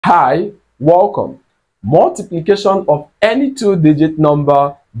Hi, welcome. Multiplication of any two-digit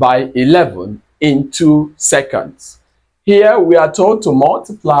number by 11 in 2 seconds. Here we are told to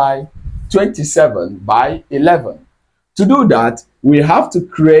multiply 27 by 11. To do that, we have to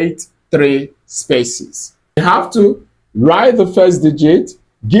create 3 spaces. We have to write the first digit,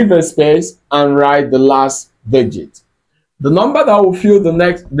 give a space, and write the last digit. The number that will fill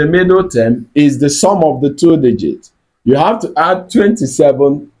the middle term is the sum of the 2 digits. You have to add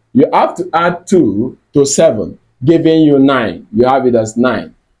 27. You have to add 2 to 7, giving you 9. You have it as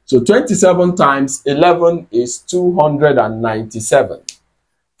 9. So 27 times 11 is 297.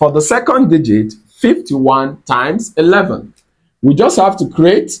 For the second digit, 51 times 11. We just have to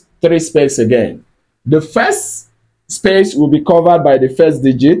create 3 spaces again. The first space will be covered by the first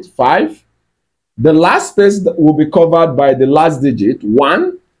digit, 5. The last space will be covered by the last digit,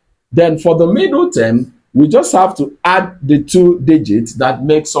 1. Then for the middle term, we just have to add the 2 digits that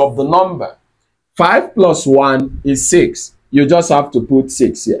makes up the number. 5 plus 1 is 6. You just have to put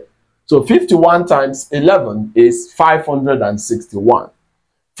 6 here. So 51 times 11 is 561.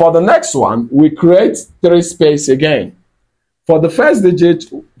 For the next one, we create 3 spaces again. For the first digit,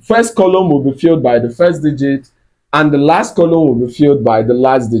 first column will be filled by the first digit, and the last column will be filled by the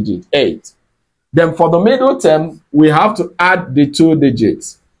last digit, 8. Then for the middle term, we have to add the 2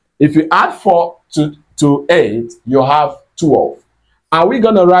 digits. If you add 4 to 8, you have 12. Are we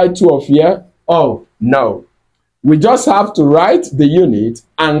going to write 12 here? Oh, no. We just have to write the unit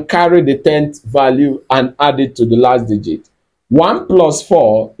and carry the 10th value and add it to the last digit. 1 plus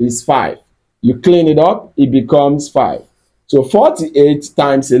 4 is 5. You clean it up, it becomes 5. So 48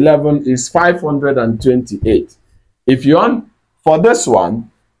 times 11 is 528. If you want, for this one,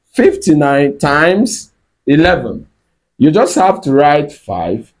 59 times 11. You just have to write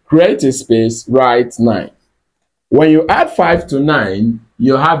 5, create a space, write 9. When you add 5 to 9,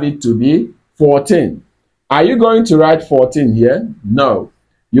 you have it to be 14. Are you going to write 14 here? No.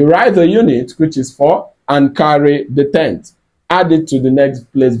 You write the unit, which is 4, and carry the 10th. Add it to the next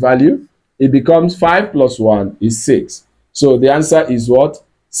place value. It becomes 5 plus 1 is 6. So the answer is what?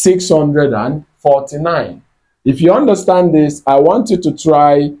 649. If you understand this, I want you to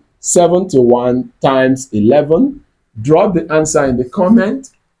try 71 times 11. Drop the answer in the comment.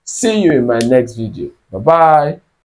 See you in my next video. Bye-bye.